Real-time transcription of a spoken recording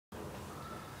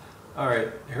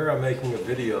Alright, here I'm making a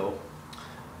video.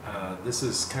 This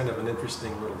is kind of an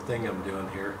interesting little thing I'm doing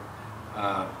here.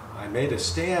 I made a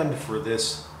stand for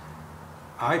this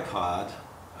iPod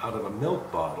out of a milk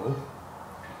bottle.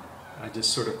 I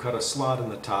just sort of cut a slot in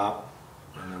the top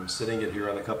and I'm sitting it here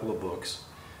on a couple of books.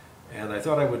 And I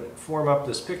thought I would form up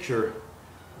this picture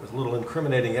with a little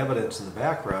incriminating evidence in the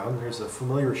background. There's a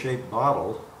familiar shaped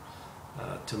bottle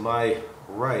to my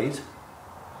right,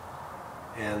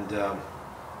 and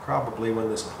probably when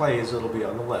this plays it'll be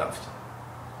on the left.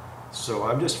 So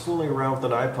I'm just fooling around with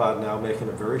an iPod now, making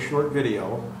a very short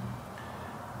video.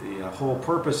 The whole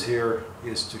purpose here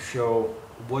is to show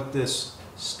what this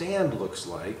stand looks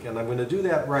like, and I'm going to do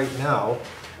that right now,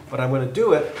 but I'm going to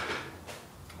do it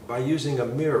by using a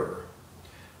mirror.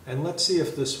 And let's see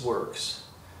if this works.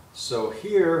 So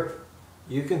here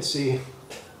you can see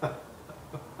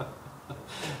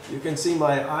you can see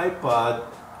my iPod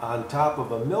on top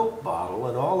of a milk bottle,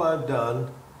 and all I've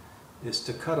done is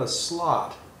to cut a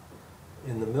slot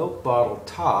in the milk bottle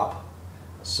top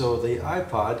so the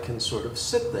iPod can sort of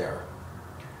sit there.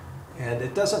 And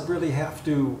it doesn't really have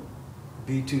to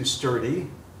be too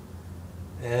sturdy,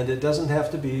 and it doesn't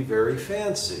have to be very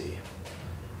fancy.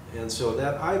 And so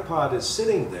that iPod is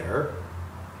sitting there,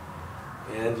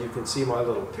 and you can see my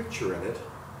little picture in it.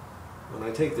 When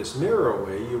I take this mirror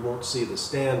away, you won't see the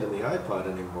stand and the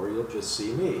iPod anymore, you'll just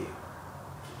see me.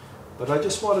 But I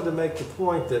just wanted to make the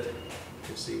point that,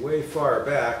 you see way far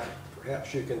back,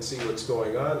 perhaps you can see what's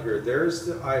going on here. There's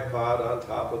the iPod on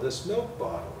top of this milk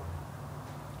bottle.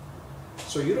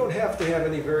 So you don't have to have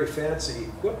any very fancy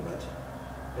equipment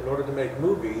in order to make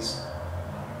movies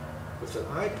with an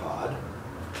iPod.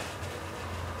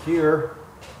 Here,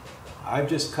 I've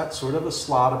just cut sort of a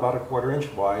slot about 1/4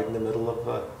 inch wide in the middle of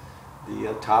the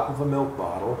top of a milk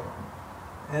bottle,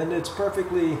 and it's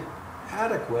perfectly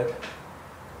adequate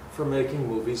for making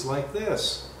movies like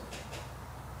this.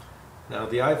 Now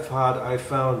the iPod, I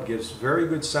found, gives very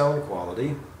good sound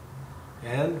quality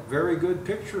and very good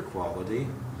picture quality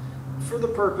for the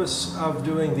purpose of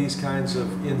doing these kinds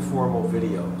of informal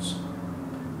videos.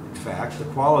 In fact, the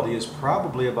quality is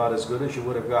probably about as good as you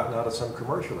would have gotten out of some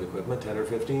commercial equipment 10 or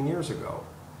 15 years ago.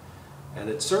 And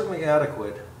it's certainly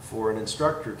adequate for an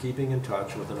instructor keeping in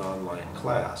touch with an online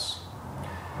class.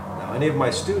 Now, any of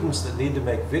my students that need to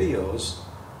make videos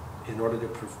in order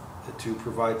to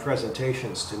provide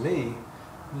presentations to me,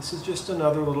 this is just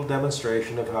another little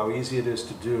demonstration of how easy it is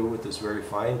to do with this very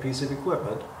fine piece of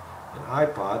equipment, an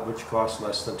iPod, which costs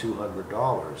less than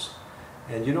 $200.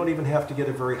 And you don't even have to get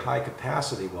a very high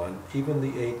capacity one. Even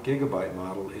the 8 GB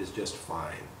model is just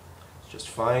fine. It's just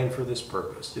fine for this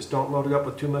purpose. Just don't load it up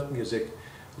with too much music.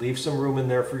 Leave some room in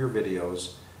there for your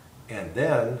videos. And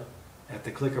then, at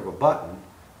the click of a button,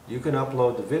 you can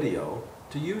upload the video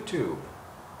to YouTube.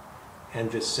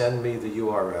 And just send me the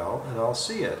URL and I'll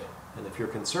see it. And if you're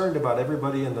concerned about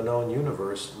everybody in the known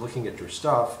universe looking at your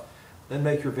stuff, then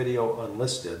make your video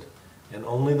unlisted, and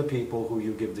only the people who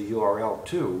you give the URL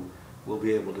to will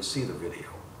be able to see the video.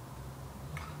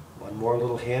 One more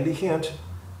little handy hint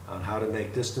on how to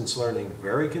make distance learning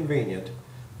very convenient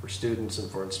for students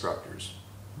and for instructors.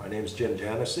 My name's Jim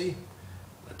Janessi.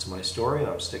 That's my story, and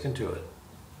I'm sticking to it.